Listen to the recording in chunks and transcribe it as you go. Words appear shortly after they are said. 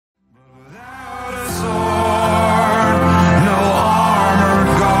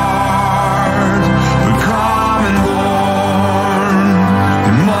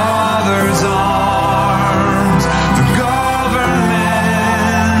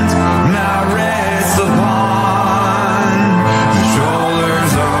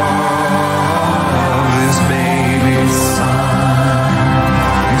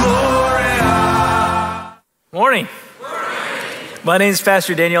My name is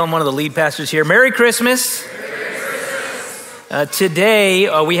Pastor Daniel. I'm one of the lead pastors here. Merry Christmas.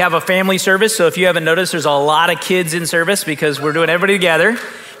 Today, we have a family service, so if you haven't noticed, there's a lot of kids in service because we're doing everybody together,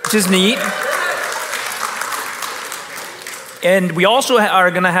 which is neat. And we also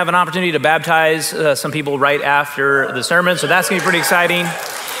are going to have an opportunity to baptize some people right after the sermon, so that's going to be pretty exciting.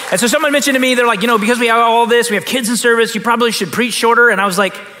 And so someone mentioned to me, they're like, because we have all this, we have kids in service, you probably should preach shorter. And I was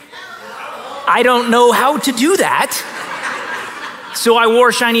like, I don't know how to do that. So I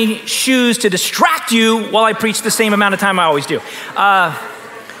wore shiny shoes to distract you while I preach the same amount of time I always do.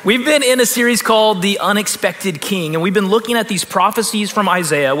 We've been in a series called The Unexpected King, and we've been looking at these prophecies from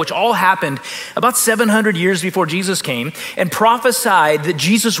Isaiah, which all happened about 700 years before Jesus came, and prophesied that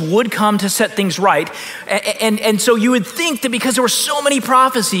Jesus would come to set things right. And so you would think that because there were so many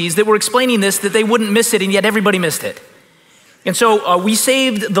prophecies that were explaining this, that they wouldn't miss it, and yet everybody missed it. And so we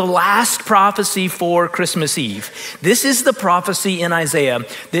saved the last prophecy for Christmas Eve. This is the prophecy in Isaiah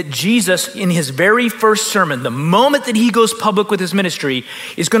that Jesus, in his very first sermon, the moment that he goes public with his ministry,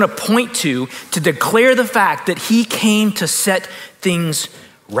 is going to point to declare the fact that he came to set things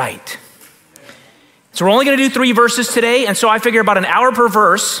right. So we're only going to do 3 verses today, and so I figure about an hour per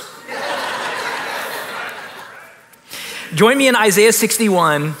verse. Join me in Isaiah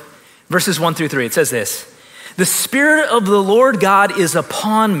 61, verses 1 through 3. It says this. The Spirit of the Lord God is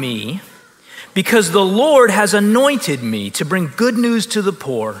upon me because the Lord has anointed me to bring good news to the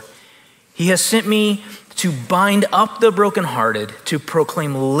poor. He has sent me to bind up the brokenhearted, to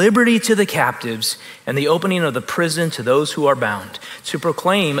proclaim liberty to the captives and the opening of the prison to those who are bound, to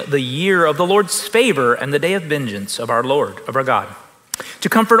proclaim the year of the Lord's favor and the day of vengeance of our Lord, of our God, to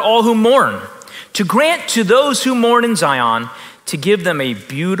comfort all who mourn, to grant to those who mourn in Zion, to give them a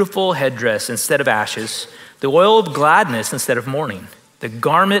beautiful headdress instead of ashes, the oil of gladness instead of mourning, the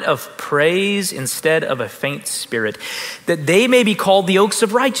garment of praise instead of a faint spirit, that they may be called the oaks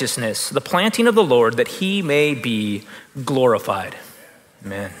of righteousness, the planting of the Lord, that he may be glorified.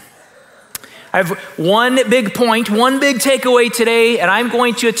 Amen. I have one big point, one big takeaway today, and I'm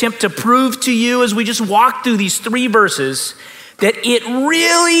going to attempt to prove to you as we just walk through these 3 verses that it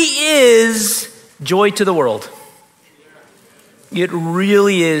really is joy to the world. It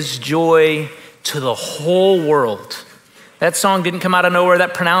really is joy to the whole world. That song didn't come out of nowhere.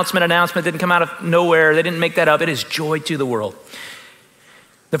 That announcement didn't come out of nowhere. They didn't make that up. It is joy to the world.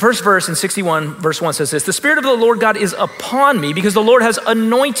 The first verse in 61, verse 1 says this, the Spirit of the Lord God is upon me because the Lord has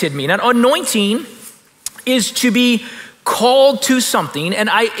anointed me. Now, anointing is to be called to something. And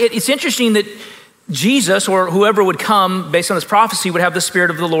it's interesting that Jesus or whoever would come based on this prophecy would have the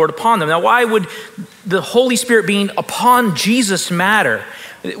Spirit of the Lord upon them. Now, why would the Holy Spirit being upon Jesus matter?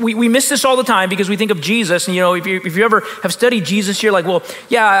 We miss this all the time because we think of Jesus, and if you ever have studied Jesus, you're like, well,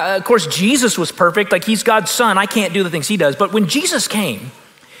 yeah, of course Jesus was perfect, like he's God's son, I can't do the things he does. But when Jesus came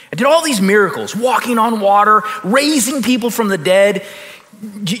and did all these miracles, walking on water, raising people from the dead,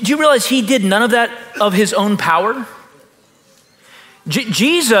 do you realize he did none of that of his own power?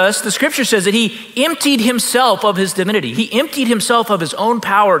 Jesus, the scripture says that he emptied himself of his divinity. He emptied himself of his own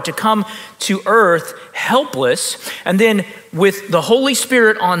power to come to earth helpless. And then with the Holy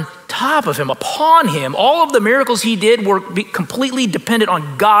Spirit on top of him, upon him, all of the miracles he did were completely dependent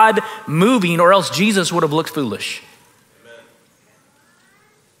on God moving, or else Jesus would have looked foolish. Amen.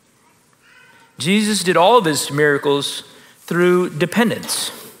 Jesus did all of his miracles through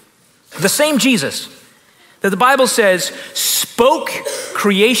dependence. The same Jesus that the Bible says spoke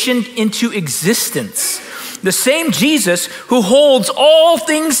creation into existence. The same Jesus who holds all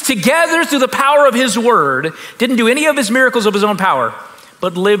things together through the power of his word didn't do any of his miracles of his own power,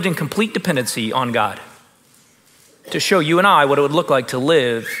 but lived in complete dependency on God to show you and I what it would look like to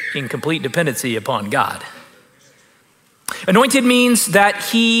live in complete dependency upon God. Anointed means that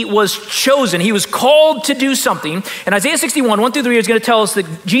he was chosen. He was called to do something. And Isaiah 61, 1 through 3 is going to tell us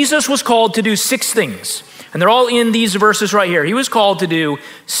that Jesus was called to do 6 things. And they're all in these verses right here. He was called to do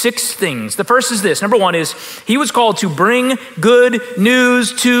 6 things. The first is this. Number 1 is he was called to bring good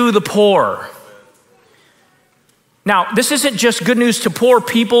news to the poor. Now, this isn't just good news to poor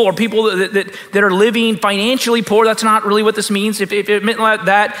people or people that are living financially poor. That's not really what this means. If it meant like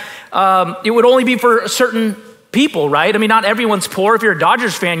that, it would only be for certain people, right? I mean, not everyone's poor. If you're a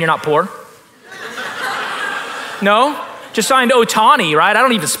Dodgers fan, you're not poor. No? Just signed Ohtani, right? I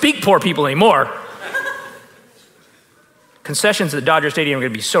don't even speak poor people anymore. Concessions at the Dodger Stadium are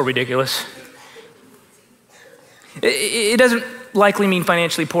going to be so ridiculous. It doesn't likely mean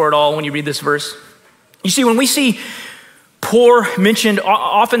financially poor at all when you read this verse. You see, when we see poor mentioned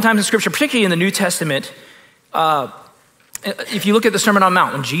oftentimes in Scripture, particularly in the New Testament, if you look at the Sermon on the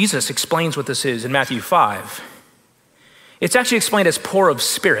Mount, when Jesus explains what this is in Matthew 5, It's actually explained as poor of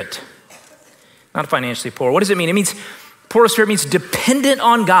spirit, not financially poor. What does it mean? It means poor of spirit means dependent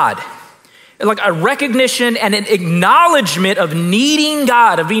on God. Like a recognition and an acknowledgement of needing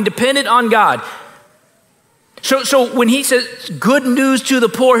God, of being dependent on God. So when he says good news to the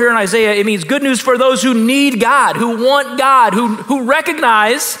poor here in Isaiah, it means good news for those who need God, who want God, who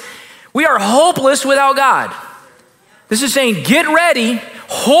recognize we are hopeless without God. This is saying, get ready,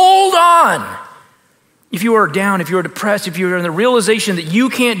 hold on. If you are down, if you are depressed, if you're in the realization that you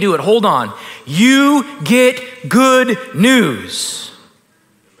can't do it, hold on. You get good news.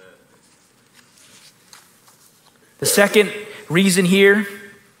 The second reason here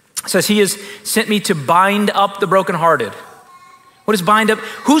says he has sent me to bind up the brokenhearted. What is bind up?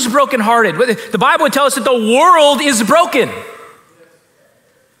 Who's brokenhearted? The Bible would tell us that the world is broken.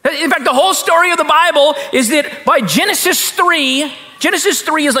 In fact, the whole story of the Bible is that by Genesis 3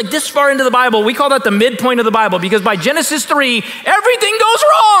 is like this far into the Bible. We call that the midpoint of the Bible because by Genesis 3, everything goes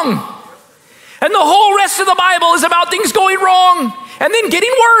wrong. And the whole rest of the Bible is about things going wrong and then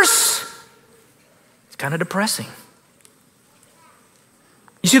getting worse. It's kind of depressing.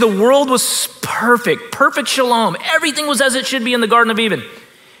 You see, the world was perfect shalom. Everything was as it should be in the Garden of Eden.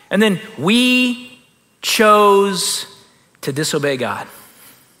 And then we chose to disobey God.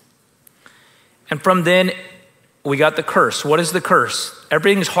 And from then, we got the curse. What is the curse?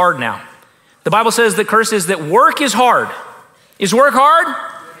 Everything's hard now. The Bible says the curse is that work is hard. Is work hard?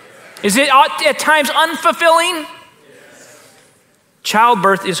 Is it at times unfulfilling?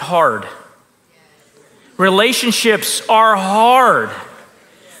 Childbirth is hard. Relationships are hard.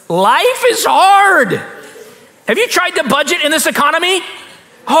 Life is hard. Have you tried to budget in this economy?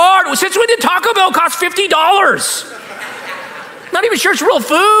 Hard. Since when did Taco Bell cost $50? Not even sure it's real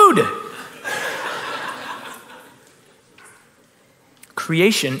food.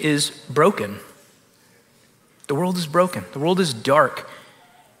 Creation is broken. The world is broken. The world is dark.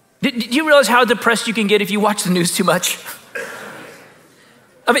 Did you realize how depressed you can get if you watch the news too much?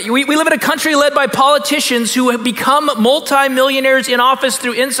 I mean, we live in a country led by politicians who have become multimillionaires in office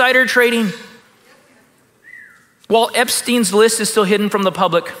through insider trading. While Epstein's list is still hidden from the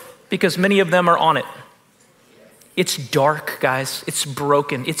public because many of them are on it. It's dark, guys. It's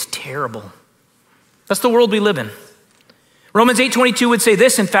broken. It's terrible. That's the world we live in. Romans 8:22 would say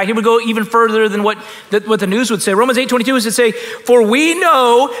this. In fact, it would go even further than what the news would say. Romans 8:22 is to say, for we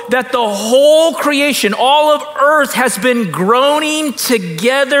know that the whole creation, all of earth has been groaning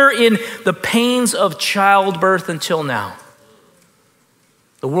together in the pains of childbirth until now.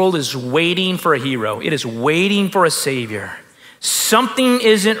 The world is waiting for a hero. It is waiting for a savior. Something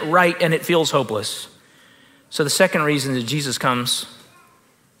isn't right and it feels hopeless. So the second reason that Jesus comes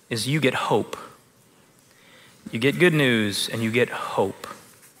is you get hope. You get good news and you get hope.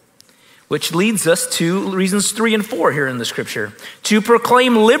 Which leads us to reasons 3 and 4 here in the scripture. To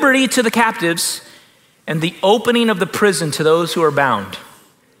proclaim liberty to the captives and the opening of the prison to those who are bound.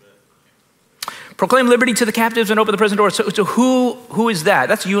 Proclaim liberty to the captives and open the prison doors. So who is that?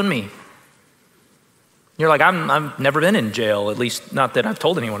 That's you and me. You're like, I've never been in jail, at least not that I've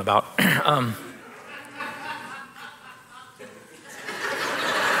told anyone about.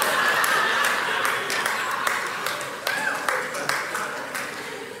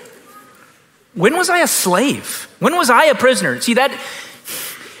 When was I a slave? When was I a prisoner? See, that,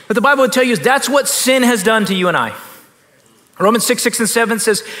 what the Bible would tell you is that's what sin has done to you and I. Romans 6 and 7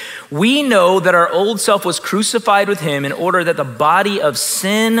 says, we know that our old self was crucified with him in order that the body of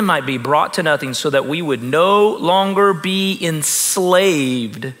sin might be brought to nothing so that we would no longer be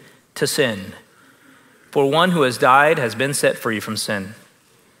enslaved to sin. For one who has died has been set free from sin.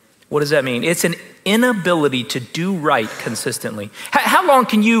 What does that mean? It's an inability to do right consistently. How long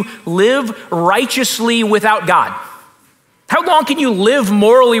can you live righteously without God? How long can you live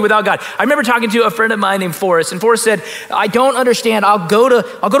morally without God? I remember talking to a friend of mine named Forrest, and Forrest said, I don't understand. I'll go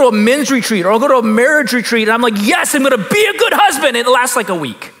to a men's retreat or I'll go to a marriage retreat. And I'm like, yes, I'm going to be a good husband. And it lasts like a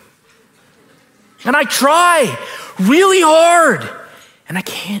week. And I try really hard and I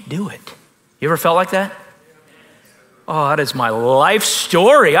can't do it. You ever felt like that? Oh, that is my life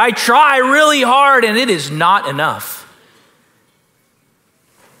story. I try really hard and it is not enough.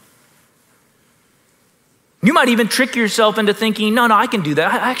 You might even trick yourself into thinking, no, I can do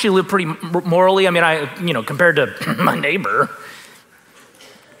that. I actually live pretty morally. I mean, compared to my neighbor.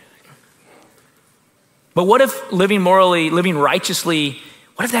 But what if living morally, living righteously,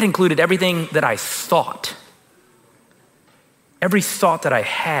 what if that included everything that I thought? Every thought that I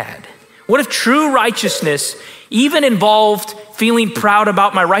had? What if true righteousness even involved feeling proud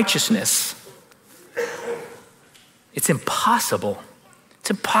about my righteousness? It's impossible.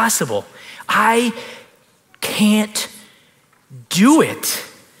 It's impossible. I can't do it.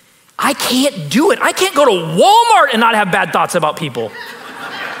 I can't do it. I can't go to Walmart and not have bad thoughts about people.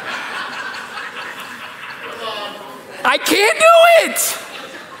 I can't do it.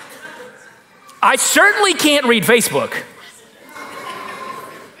 I certainly can't read Facebook.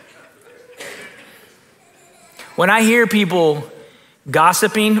 When I hear people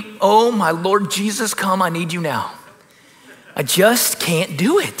gossiping, oh my Lord Jesus, come, I need you now. I just can't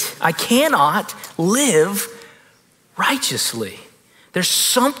do it. I cannot live righteously. There's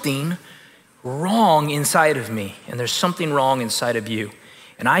something wrong inside of me, and there's something wrong inside of you.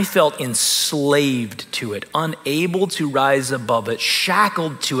 And I felt enslaved to it, unable to rise above it,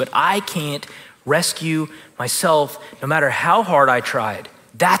 shackled to it. I can't rescue myself no matter how hard I tried.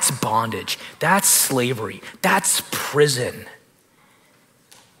 That's bondage. That's slavery. That's prison.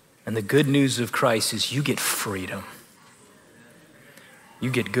 And the good news of Christ is you get freedom.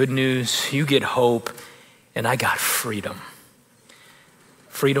 You get good news, you get hope, and I got freedom.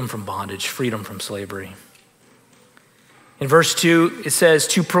 Freedom from bondage, freedom from slavery. In verse 2, it says,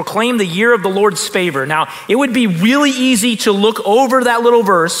 to proclaim the year of the Lord's favor. Now, it would be really easy to look over that little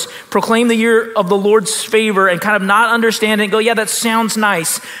verse, proclaim the year of the Lord's favor, and kind of not understand it and go, yeah, that sounds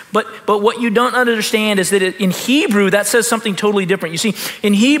nice. But what you don't understand is that in Hebrew, that says something totally different. You see,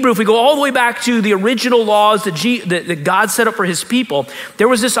 in Hebrew, if we go all the way back to the original laws that God set up for his people, there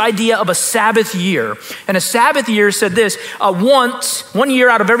was this idea of a Sabbath year. And a Sabbath year said this, one year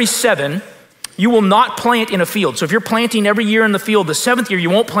out of every 7, you will not plant in a field. So if you're planting every year in the field, the 7th year,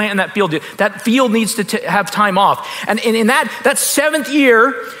 you won't plant in that field. That field needs to have time off. And in that 7th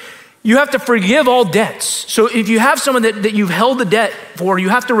year, you have to forgive all debts. So if you have someone that you've held the debt for, you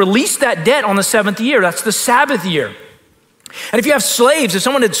have to release that debt on the 7th year. That's the Sabbath year. And if you have slaves, if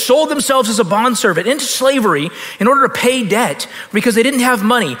someone had sold themselves as a bondservant into slavery in order to pay debt because they didn't have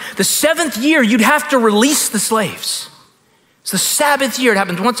money, the 7th year, you'd have to release the slaves. It's the Sabbath year. It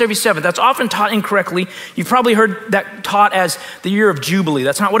happens once every 7th. That's often taught incorrectly. You've probably heard that taught as the year of Jubilee.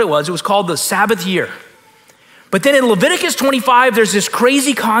 That's not what it was. It was called the Sabbath year. But then in Leviticus 25, there's this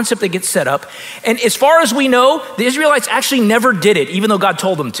crazy concept that gets set up. And as far as we know, the Israelites actually never did it, even though God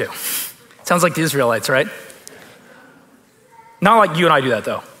told them to. Sounds like the Israelites, right? Not like you and I do that,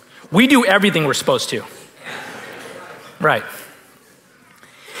 though. We do everything we're supposed to. Right.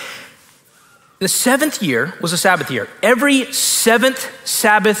 The 7th year was a Sabbath year. Every 7th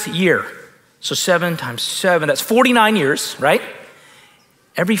Sabbath year, so 7 times 7, that's 49 years, right?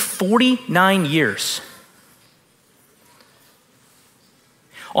 Every 49 years,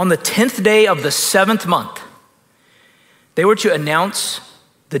 on the 10th day of the 7th month, they were to announce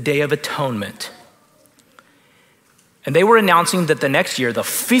the Day of Atonement. And they were announcing that the next year, the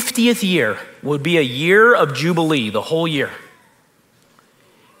 50th year, would be a year of Jubilee, the whole year.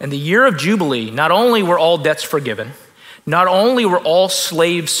 And the year of Jubilee, not only were all debts forgiven, not only were all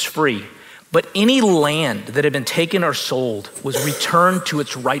slaves free, but any land that had been taken or sold was returned to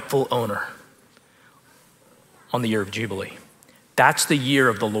its rightful owner on the year of Jubilee. That's the year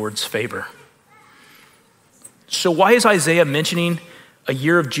of the Lord's favor. So why is Isaiah mentioning a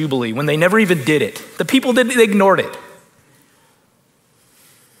year of Jubilee when they never even did it? The people they ignored it.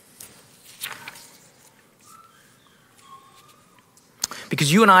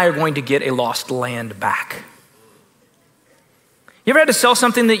 Because you and I are going to get a lost land back. You ever had to sell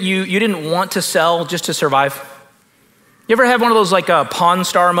something that you didn't want to sell just to survive? You ever had one of those like Pawn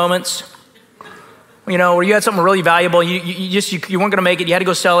Star moments? You know, where you had something really valuable, you weren't gonna make it, you had to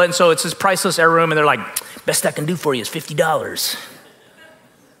go sell it, and so it's this priceless heirloom, and they're like, best I can do for you is $50.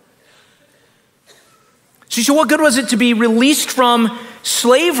 So what good was it to be released from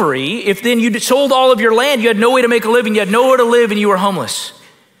slavery if then you sold all of your land, you had no way to make a living, you had nowhere to live, and you were homeless?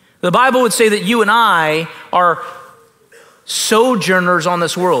 The Bible would say that you and I are sojourners on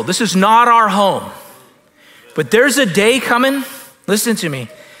this world. This is not our home. But there's a day coming, listen to me,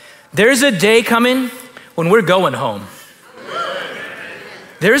 there's a day coming when we're going home.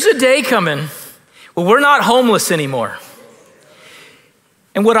 There's a day coming when we're not homeless anymore.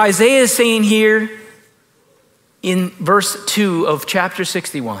 And what Isaiah is saying here in verse 2 of chapter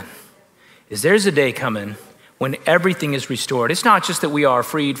 61 is there's a day coming when everything is restored. It's not just that we are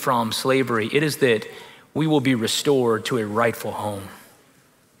freed from slavery, it is that we will be restored to a rightful home.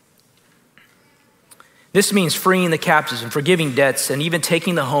 This means freeing the captives and forgiving debts and even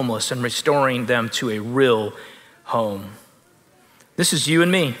taking the homeless and restoring them to a real home. This is you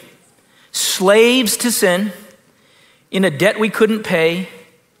and me, slaves to sin, in a debt we couldn't pay.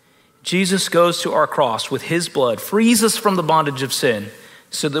 Jesus goes to our cross with his blood, frees us from the bondage of sin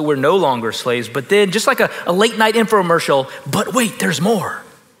so that we're no longer slaves. But then, just like a late night infomercial, but wait, there's more.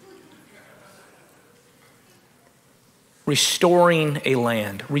 restoring a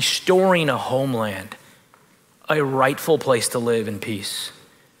land, restoring a homeland, a rightful place to live in peace.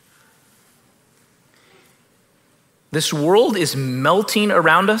 This world is melting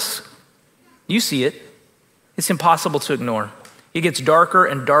around us. You see it. It's impossible to ignore. It gets darker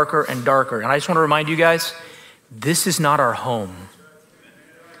and darker and darker. And I just want to remind you guys, this is not our home.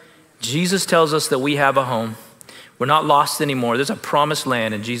 Jesus tells us that we have a home. We're not lost anymore. There's a promised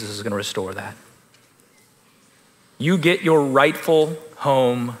land, and Jesus is going to restore that. You get your rightful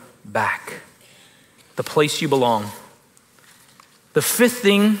home back, the place you belong. The fifth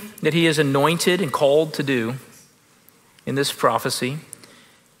thing that he is anointed and called to do in this prophecy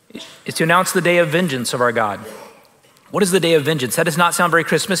is to announce the day of vengeance of our God. What is the day of vengeance? That does not sound very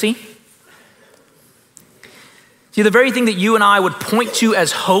Christmassy. See, the very thing that you and I would point to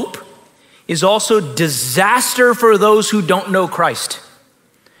as hope is also disaster for those who don't know Christ.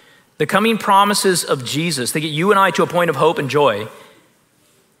 The coming promises of Jesus, they get you and I to a point of hope and joy,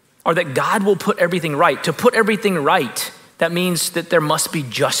 are that God will put everything right. To put everything right, that means that there must be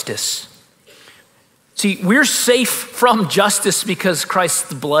justice. See, we're safe from justice because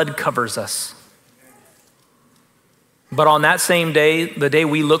Christ's blood covers us. But on that same day, the day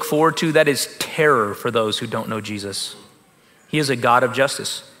we look forward to, that is terror for those who don't know Jesus. He is a God of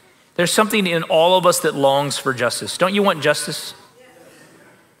justice. There's something in all of us that longs for justice. Don't you want justice?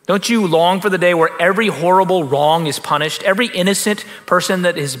 Don't you long for the day where every horrible wrong is punished? Every innocent person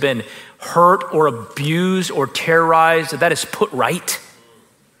that has been hurt or abused or terrorized, that is put right?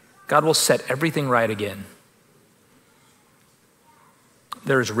 God will set everything right again.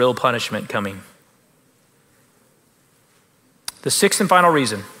 There is real punishment coming. The sixth and final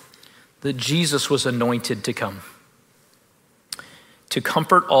reason that Jesus was anointed to come: to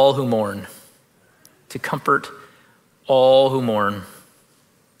comfort all who mourn. To comfort all who mourn.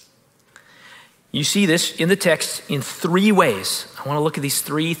 You see this in the text in three ways. I want to look at these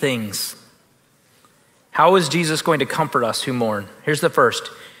three things. How is Jesus going to comfort us who mourn? Here's the first: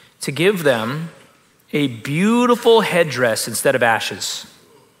 to give them a beautiful headdress instead of ashes.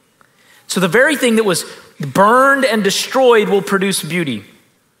 So the very thing that was burned and destroyed will produce beauty.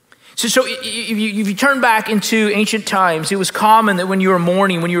 So if you turn back into ancient times, it was common that when you were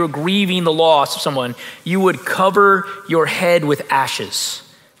mourning, when you were grieving the loss of someone, you would cover your head with ashes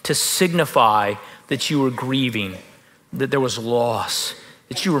to signify that you were grieving, that there was loss,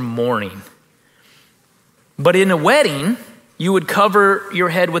 that you were mourning. But in a wedding, you would cover your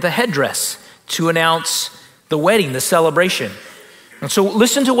head with a headdress to announce the wedding, the celebration. And so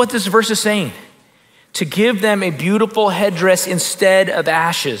listen to what this verse is saying: to give them a beautiful headdress instead of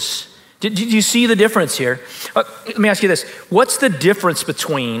ashes. Did you see the difference here? Let me ask you this. What's the difference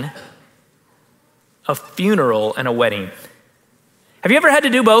between a funeral and a wedding? Have you ever had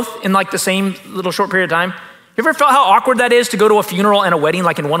to do both in like the same little short period of time? You ever felt how awkward that is to go to a funeral and a wedding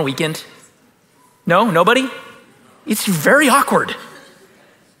like in one weekend? No? Nobody? It's very awkward.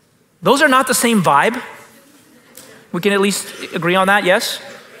 Those are not the same vibe. We can at least agree on that, yes?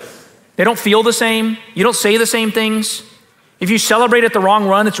 They don't feel the same. You don't say the same things. If you celebrate at the wrong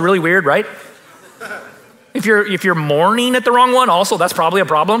one, it's really weird, right? If you're mourning at the wrong one, also, that's probably a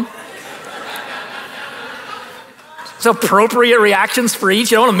problem. So appropriate reactions for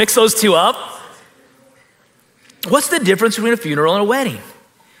each. You don't want to mix those two up. What's the difference between a funeral and a wedding?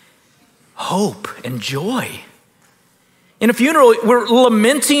 Hope and joy. In a funeral, we're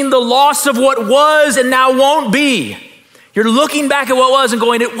lamenting the loss of what was and now won't be. You're looking back at what was and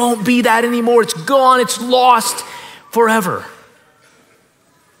going, it won't be that anymore. It's gone. It's lost forever.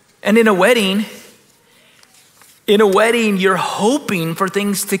 And in a wedding, you're hoping for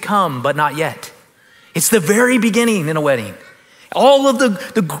things to come, but not yet. It's the very beginning in a wedding. All of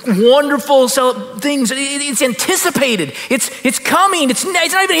the wonderful things, it's anticipated. It's coming. It's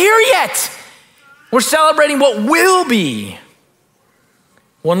not even here yet. We're celebrating what will be.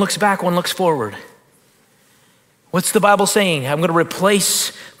 One looks back, one looks forward. What's the Bible saying? I'm going to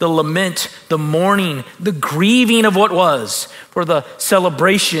replace the lament, the mourning, the grieving of what was for the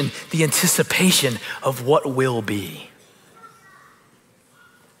celebration, the anticipation of what will be.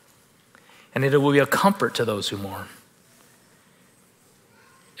 And it will be a comfort to those who mourn.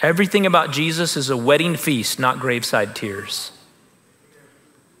 Everything about Jesus is a wedding feast, not graveside tears.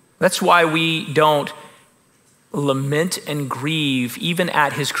 That's why we don't lament and grieve even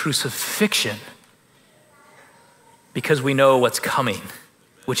at his crucifixion, because we know what's coming,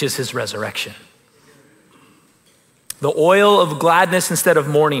 which is his resurrection. The oil of gladness instead of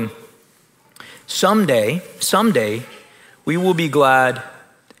mourning. Someday, we will be glad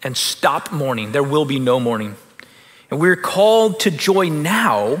and stop mourning. There will be no mourning. And we're called to joy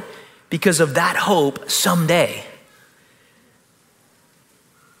now because of that hope someday.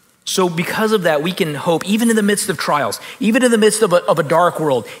 So because of that, we can hope even in the midst of trials, even in the midst of a dark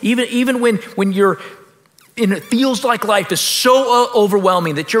world, even when you're and it feels like life is so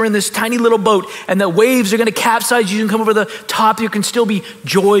overwhelming that you're in this tiny little boat and the waves are going to capsize you and come over the top. There can still be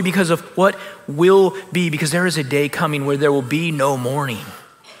joy because of what will be, because there is a day coming where there will be no mourning.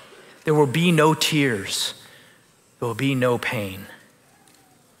 There will be no tears. There will be no pain.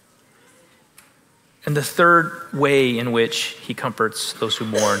 And the third way in which he comforts those who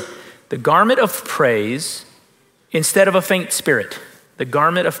mourn, the garment of praise instead of a faint spirit. The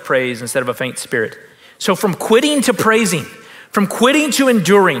garment of praise instead of a faint spirit. So from quitting to praising, from quitting to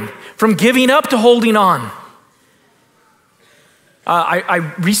enduring, from giving up to holding on.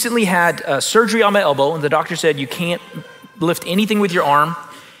 I recently had surgery on my elbow, and the doctor said you can't lift anything with your arm.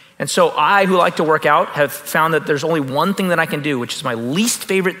 And so I, who like to work out, have found that there's only one thing that I can do, which is my least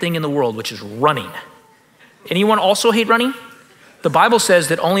favorite thing in the world, which is running. Anyone also hate running? The Bible says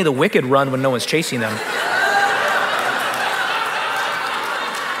that only the wicked run when no one's chasing them.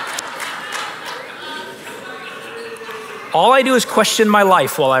 All I do is question my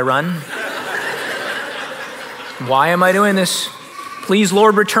life while I run. Why am I doing this? Please,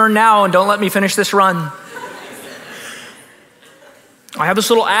 Lord, return now and don't let me finish this run. I have this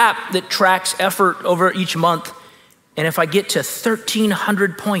little app that tracks effort over each month. And if I get to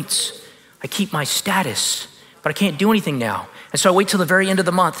 1,300 points, I keep my status, but I can't do anything now. And so I wait till the very end of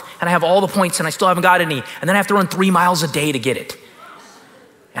the month and I have all the points and I still haven't got any. And then I have to run 3 miles a day to get it.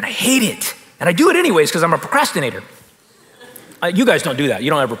 And I hate it. And I do it anyways because I'm a procrastinator. You guys don't do that. You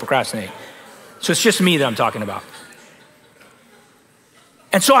don't ever procrastinate. So it's just me that I'm talking about.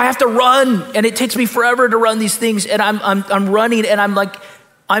 And so I have to run, and it takes me forever to run these things, and I'm running, and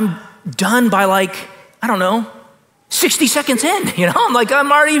I'm done by I don't know, 60 seconds in,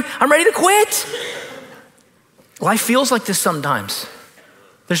 I'm ready to quit. Life feels like this sometimes.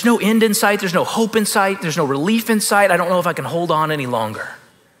 There's no end in sight, there's no hope in sight, there's no relief in sight. I don't know if I can hold on any longer.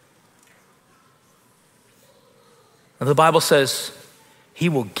 And the Bible says he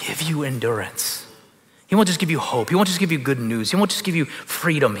will give you endurance. He won't just give you hope. He won't just give you good news. He won't just give you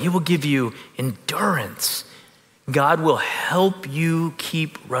freedom. He will give you endurance. God will help you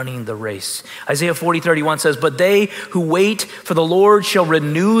keep running the race. Isaiah 40:31 says, but they who wait for the Lord shall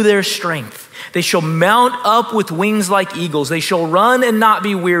renew their strength. They shall mount up with wings like eagles. They shall run and not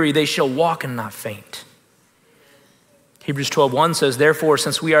be weary. They shall walk and not faint. Hebrews 12:1 says, therefore,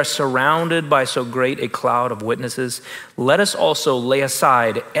 since we are surrounded by so great a cloud of witnesses, let us also lay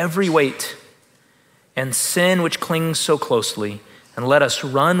aside every weight and sin which clings so closely, and let us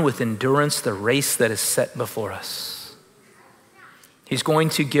run with endurance the race that is set before us. He's going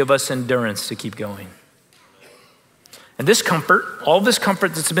to give us endurance to keep going. And this comfort, all this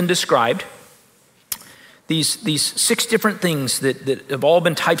comfort that's been described, these 6 different things that have all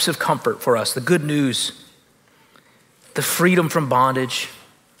been types of comfort for us, the good news, the freedom from bondage,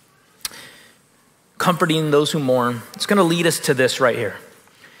 comforting those who mourn, it's going to lead us to this right here.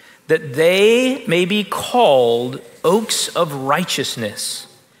 That they may be called oaks of righteousness,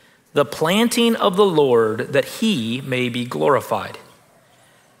 the planting of the Lord, that he may be glorified.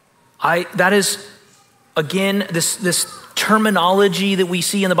 That is, again, this terminology that we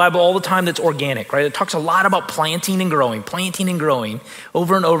see in the Bible all the time that's organic, right? It talks a lot about planting and growing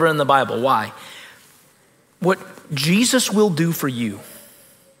over and over in the Bible. Why? What Jesus will do for you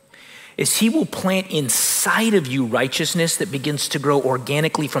is he will plant inside of you righteousness that begins to grow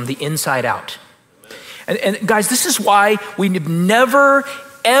organically from the inside out. And guys, this is why we've never,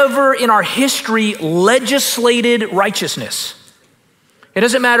 ever in our history legislated righteousness. It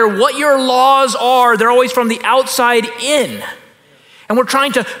doesn't matter what your laws are, they're always from the outside in. And we're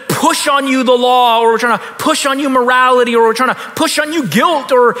trying to push on you the law, or we're trying to push on you morality, or we're trying to push on you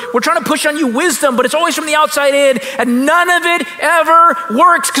guilt, or we're trying to push on you wisdom, but it's always from the outside in, and none of it ever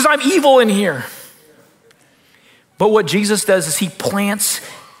works because I'm evil in here. But what Jesus does is he plants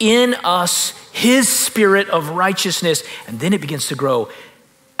in us his spirit of righteousness, and then it begins to grow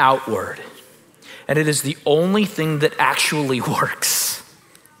outward. And it is the only thing that actually works.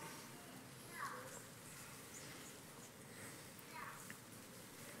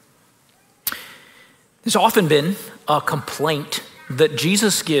 There's often been a complaint that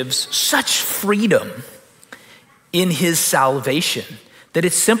Jesus gives such freedom in his salvation that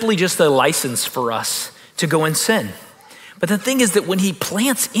it's simply just a license for us to go and sin. But the thing is that when he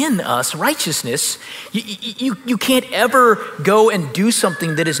plants in us righteousness, you can't ever go and do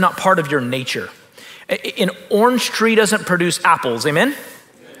something that is not part of your nature. An orange tree doesn't produce apples, amen?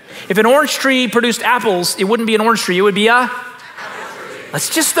 If an orange tree produced apples, it wouldn't be an orange tree, it would be a apple tree.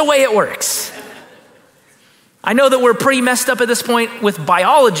 That's just the way it works. I know that we're pretty messed up at this point with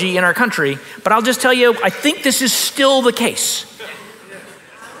biology in our country, but I'll just tell you, I think this is still the case.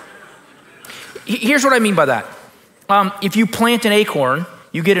 Here's what I mean by that. If you plant an acorn,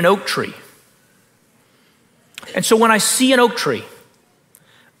 you get an oak tree. And so when I see an oak tree,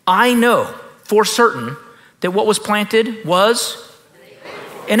 I know for certain that what was planted was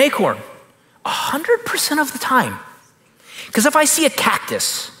an acorn 100% of the time. Because if I see a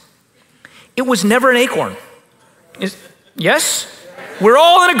cactus, it was never an acorn. Yes? We're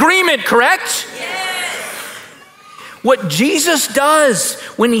all in agreement, correct? What Jesus does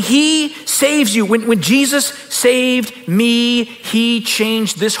when he saves you, when Jesus saved me, he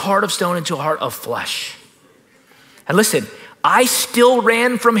changed this heart of stone into a heart of flesh. And listen, I still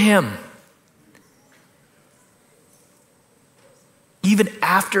ran from him. Even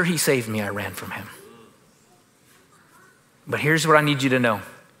after he saved me, I ran from him. But here's what I need you to know.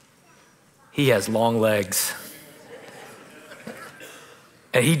 He has long legs.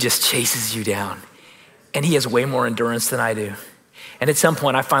 And he just chases you down. And he has way more endurance than I do. And at some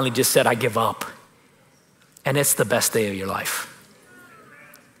point, I finally just said, I give up. And it's the best day of your life.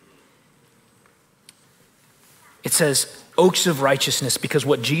 It says, oaks of righteousness, because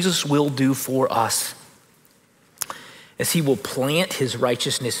what Jesus will do for us is he will plant his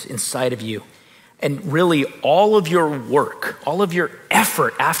righteousness inside of you. And really, all of your work, all of your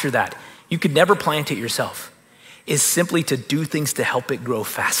effort after that, you could never plant it yourself, is simply to do things to help it grow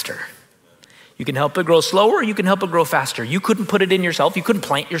faster. You can help it grow slower, you can help it grow faster. You couldn't put it in yourself, you couldn't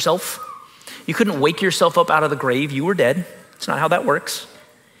plant yourself. You couldn't wake yourself up out of the grave, you were dead. It's not how that works.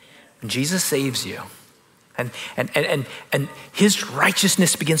 And Jesus saves you. And his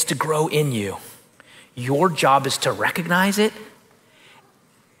righteousness begins to grow in you. Your job is to recognize it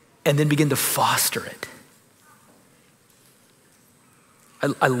and then begin to foster it.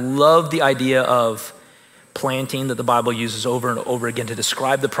 I love the idea of planting that the Bible uses over and over again to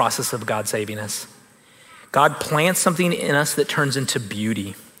describe the process of God saving us. God plants something in us that turns into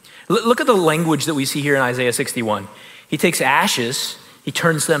beauty. Look at the language that we see here in Isaiah 61. He takes ashes, he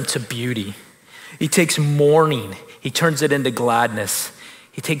turns them to beauty. He takes mourning, he turns it into gladness.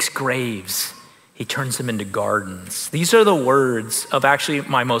 He takes graves, he turns them into gardens. These are the words of actually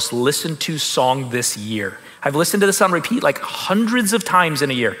my most listened to song this year. I've listened to this on repeat like hundreds of times in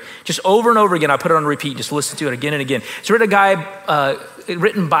a year. Just over and over again, I put it on repeat, just listen to it again and again. It's written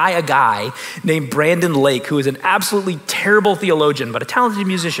by a guy named Brandon Lake, who is an absolutely terrible theologian, but a talented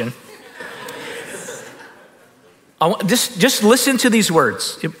musician. Just listen to these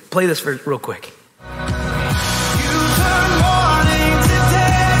words. Play this real quick.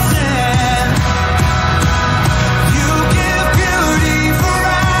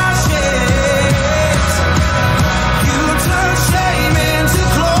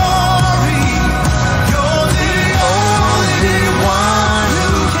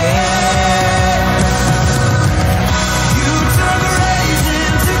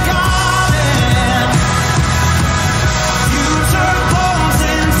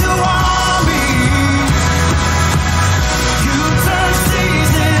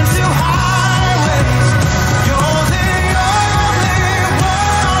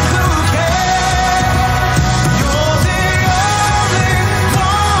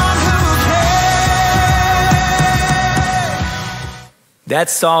 That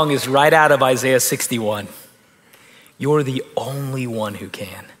song is right out of Isaiah 61. You're the only one who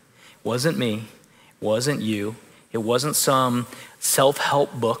can. It wasn't me, it wasn't you, it wasn't some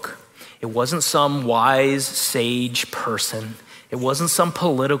self-help book, it wasn't some wise sage person, it wasn't some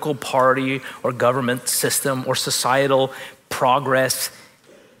political party or government system or societal progress.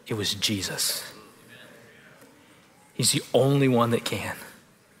 It was Jesus. He's the only one that can,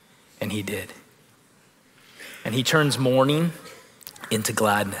 and he did. And he turns mourning into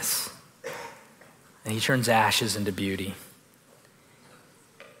gladness. And he turns ashes into beauty.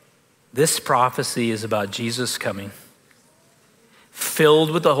 This prophecy is about Jesus coming,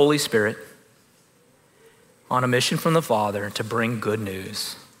 filled with the Holy Spirit, on a mission from the Father to bring good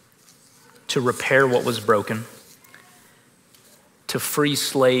news, to repair what was broken, to free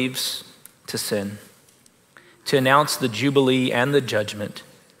slaves to sin, to announce the Jubilee and the judgment,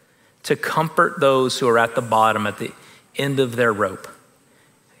 to comfort those who are at the bottom, at the end of their rope,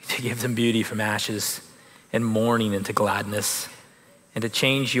 to give them beauty from ashes and mourning into gladness, and to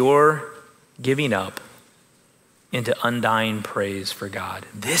change your giving up into undying praise for God.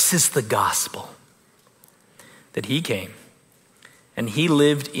 This is the gospel, that he came and he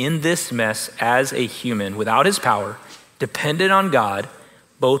lived in this mess as a human without his power, dependent on God,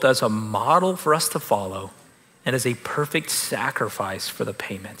 both as a model for us to follow and as a perfect sacrifice for the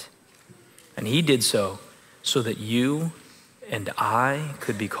payment. And he did so so that you and I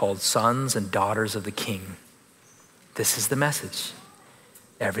could be called sons and daughters of the King. This is the message.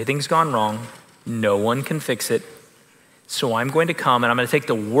 Everything's gone wrong. No one can fix it. So I'm going to come and I'm going to take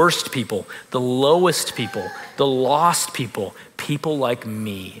the worst people, the lowest people, the lost people, people like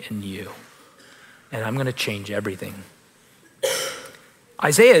me and you, and I'm going to change everything.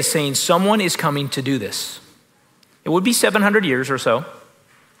 Isaiah is saying someone is coming to do this. It would be 700 years or so,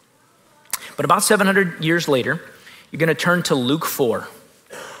 but about 700 years later, you're going to turn to Luke 4.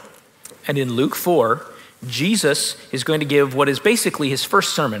 And in Luke 4, Jesus is going to give what is basically his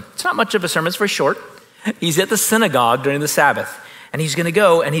first sermon. It's not much of a sermon, it's very short. He's at the synagogue during the Sabbath, and he's going to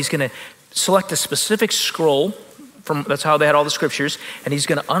go and he's going to select a specific scroll that's how they had all the scriptures, and he's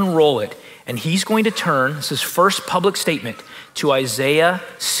going to unroll it, and he's going to turn, this is his first public statement, to Isaiah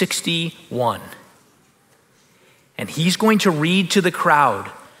 61. And he's going to read to the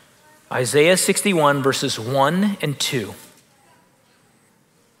crowd Isaiah 61 verses 1 and 2.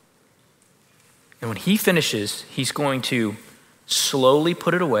 And when he finishes, he's going to slowly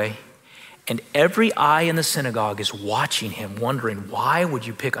put it away, and every eye in the synagogue is watching him, wondering, why would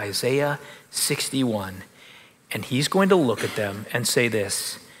you pick Isaiah 61? And he's going to look at them and say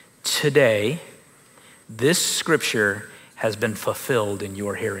this, today, this scripture has been fulfilled in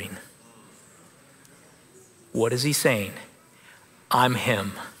your hearing. What is he saying? I'm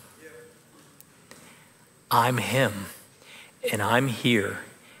him. I'm him, and I'm here,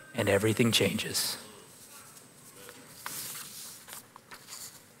 and everything changes.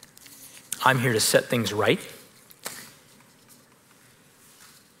 I'm here to set things right.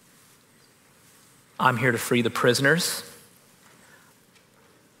 I'm here to free the prisoners.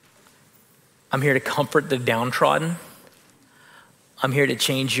 I'm here to comfort the downtrodden. I'm here to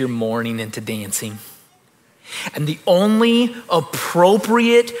change your mourning into dancing. And the only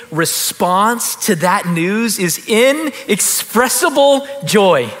appropriate response to that news is inexpressible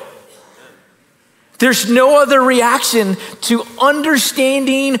joy. There's no other reaction to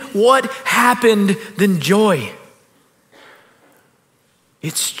understanding what happened than joy.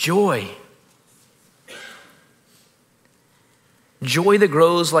 It's joy. Joy that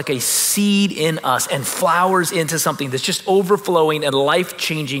grows like a seed in us and flowers into something that's just overflowing and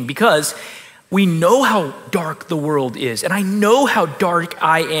life-changing, because we know how dark the world is, and I know how dark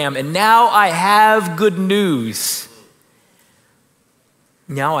I am, and now I have good news.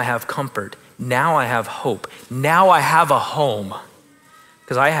 Now I have comfort. Now I have hope. Now I have a home,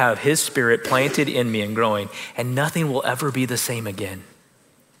 because I have his spirit planted in me and growing, and nothing will ever be the same again.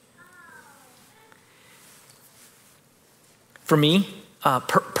 For me,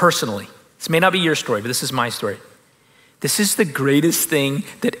 personally, this may not be your story, but this is my story. This is the greatest thing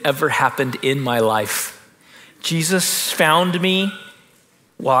that ever happened in my life. Jesus found me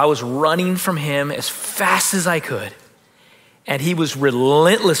while I was running from him as fast as I could. And he was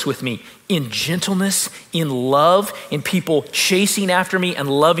relentless with me in gentleness, in love, in people chasing after me and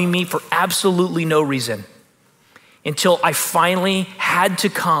loving me for absolutely no reason. Until I finally had to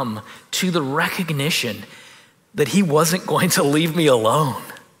come to the recognition that he wasn't going to leave me alone.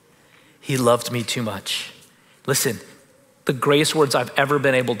 He loved me too much. Listen, the greatest words I've ever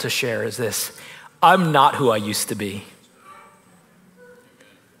been able to share is this: I'm not who I used to be.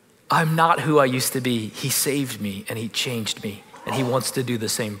 I'm not who I used to be. He saved me and he changed me, and he wants to do the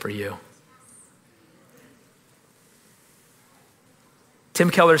same for you.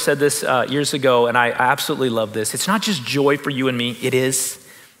 Tim Keller said this years ago, and I absolutely love this. It's not just joy for you and me, it is.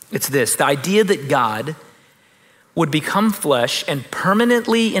 It's this: the idea that God would become flesh and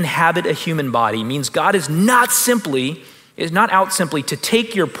permanently inhabit a human body means God is not out simply to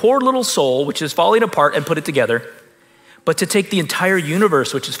take your poor little soul, which is falling apart, and put it together, but to take the entire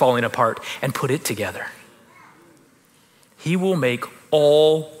universe, which is falling apart, and put it together. He will make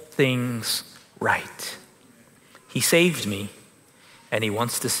all things right. He saved me, and he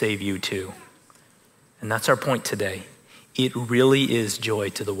wants to save you too. And that's our point today. It really is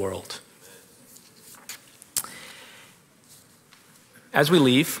joy to the world. As we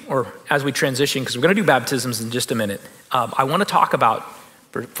leave, or as we transition, because we're going to do baptisms in just a minute, I want to talk about,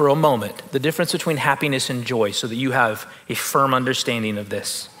 for a moment, the difference between happiness and joy, so that you have a firm understanding of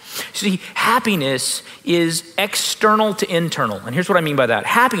this. See, happiness is external to internal. And here's what I mean by that.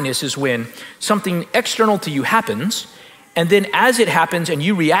 Happiness is when something external to you happens, and then as it happens and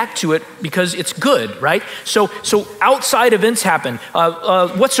you react to it because it's good, right? So outside events happen.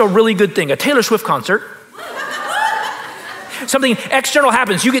 What's a really good thing? A Taylor Swift concert. something external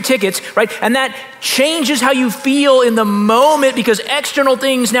happens, you get tickets, right? And that changes how you feel in the moment because external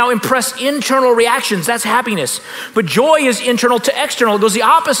things now impress internal reactions. That's happiness. But joy is internal to external. It goes the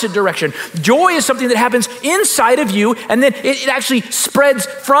opposite direction. Joy is something that happens inside of you, and then it actually spreads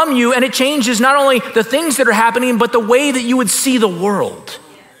from you, and it changes not only the things that are happening, but the way that you would see the world.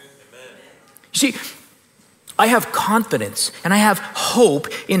 You see, I have confidence and I have hope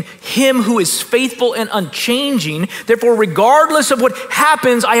in him who is faithful and unchanging. Therefore, regardless of what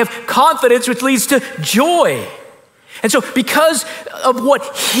happens, I have confidence, which leads to joy. And so because of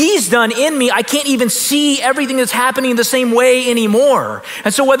what he's done in me, I can't even see everything that's happening the same way anymore.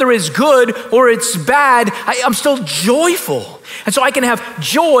 And so whether it's good or it's bad, I'm still joyful. And so I can have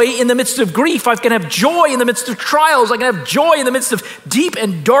joy in the midst of grief. I can have joy in the midst of trials. I can have joy in the midst of deep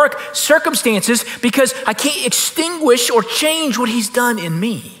and dark circumstances because I can't extinguish or change what he's done in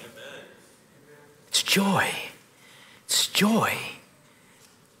me. It's joy. It's joy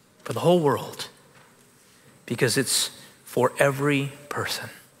for the whole world because it's for every person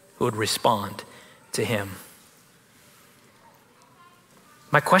who would respond to him.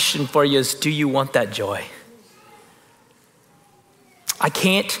 My question for you is, do you want that joy? I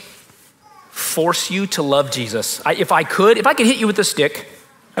can't force you to love Jesus. If I could hit you with a stick,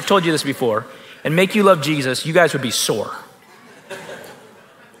 I've told you this before, and make you love Jesus, you guys would be sore.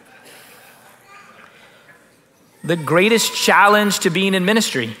 The greatest challenge to being in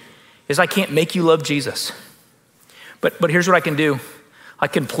ministry is I can't make you love Jesus. But here's what I can do. I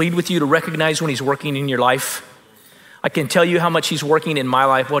can plead with you to recognize when he's working in your life. I can tell you how much he's working in my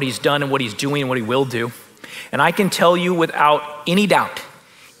life, what he's done and what he's doing and what he will do. And I can tell you without any doubt,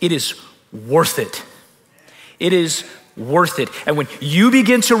 it is worth it. It is worth it. And when you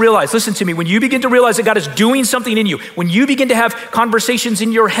begin to realize, listen to me, when you begin to realize that God is doing something in you, when you begin to have conversations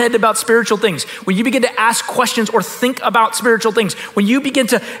in your head about spiritual things, when you begin to ask questions or think about spiritual things, when you begin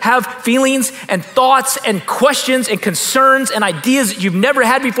to have feelings and thoughts and questions and concerns and ideas that you've never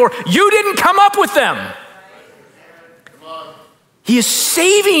had before, you didn't come up with them. He is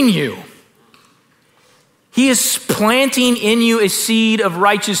saving you. He is planting in you a seed of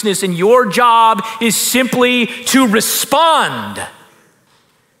righteousness, and your job is simply to respond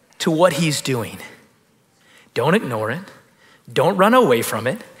to what he's doing. Don't ignore it. Don't run away from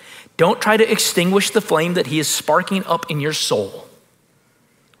it. Don't try to extinguish the flame that he is sparking up in your soul.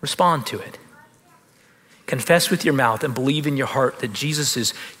 Respond to it. Confess with your mouth and believe in your heart that Jesus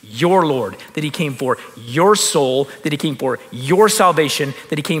is your Lord, that he came for your soul, that he came for your salvation,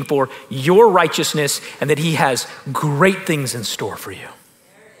 that he came for your righteousness, and that he has great things in store for you.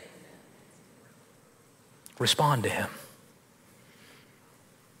 Respond to him.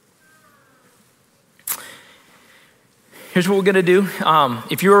 Here's what we're gonna do.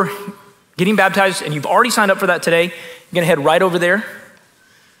 If you're getting baptized and you've already signed up for that today, you're gonna head right over there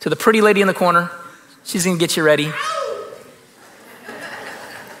to the pretty lady in the corner. She's gonna get you ready.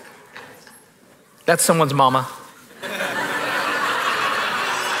 That's someone's mama.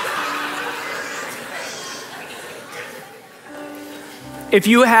 If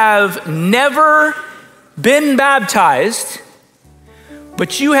you have never been baptized,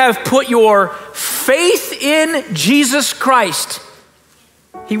 but you have put your faith in Jesus Christ,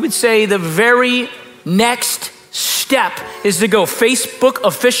 he would say the very next step is to go Facebook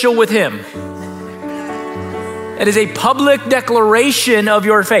official with him. It is a public declaration of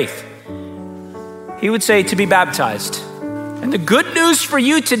your faith. He would say to be baptized. And the good news for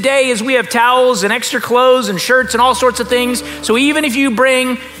you today is we have towels and extra clothes and shirts and all sorts of things. So even if you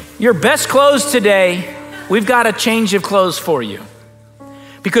bring your best clothes today, we've got a change of clothes for you.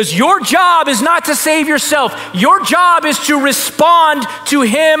 Because your job is not to save yourself. Your job is to respond to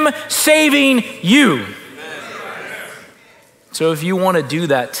him saving you. So if you want to do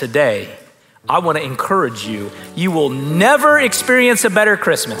that today, I want to encourage you. You will never experience a better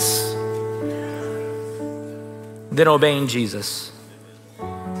Christmas than obeying Jesus.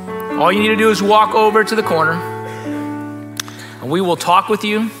 All you need to do is walk over to the corner, and we will talk with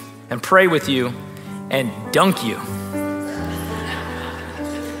you and pray with you and dunk you.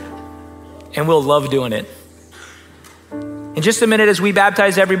 And we'll love doing it. In just a minute, as we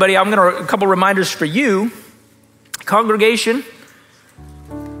baptize everybody, a couple reminders for you. Congregation,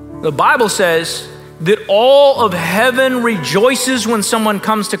 the Bible says that all of heaven rejoices when someone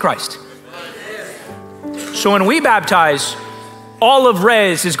comes to Christ. So when we baptize, all of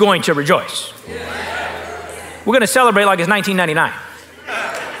Res is going to rejoice. We're going to celebrate like it's 1999.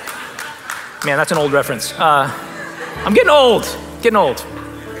 Man, that's an old reference. I'm getting old.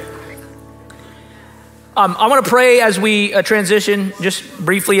 I want to pray as we transition just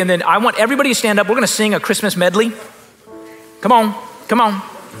briefly, and then I want everybody to stand up. We're going to sing a Christmas medley. Come on, come on.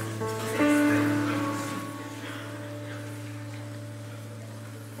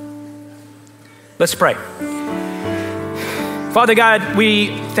 Let's pray. Father God,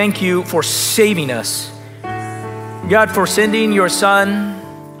 we thank you for saving us. God, for sending your Son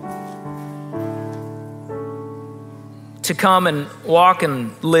to come and walk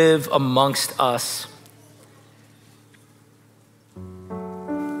and live amongst us.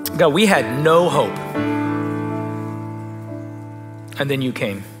 God, we had no hope. And then you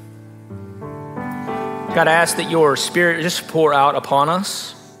came. God, I ask that your Spirit just pour out upon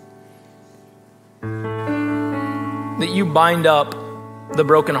us. That you bind up the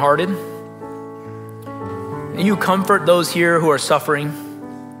brokenhearted. And you comfort those here who are suffering.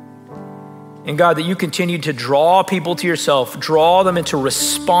 And God, that you continue to draw people to yourself, draw them into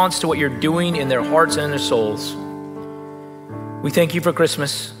response to what you're doing in their hearts and in their souls. We thank you for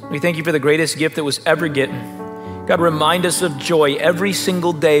Christmas. We thank you for the greatest gift that was ever given. God, remind us of joy every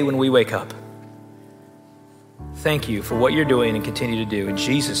single day when we wake up. Thank you for what you're doing and continue to do. In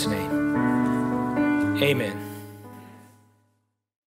Jesus' name, amen.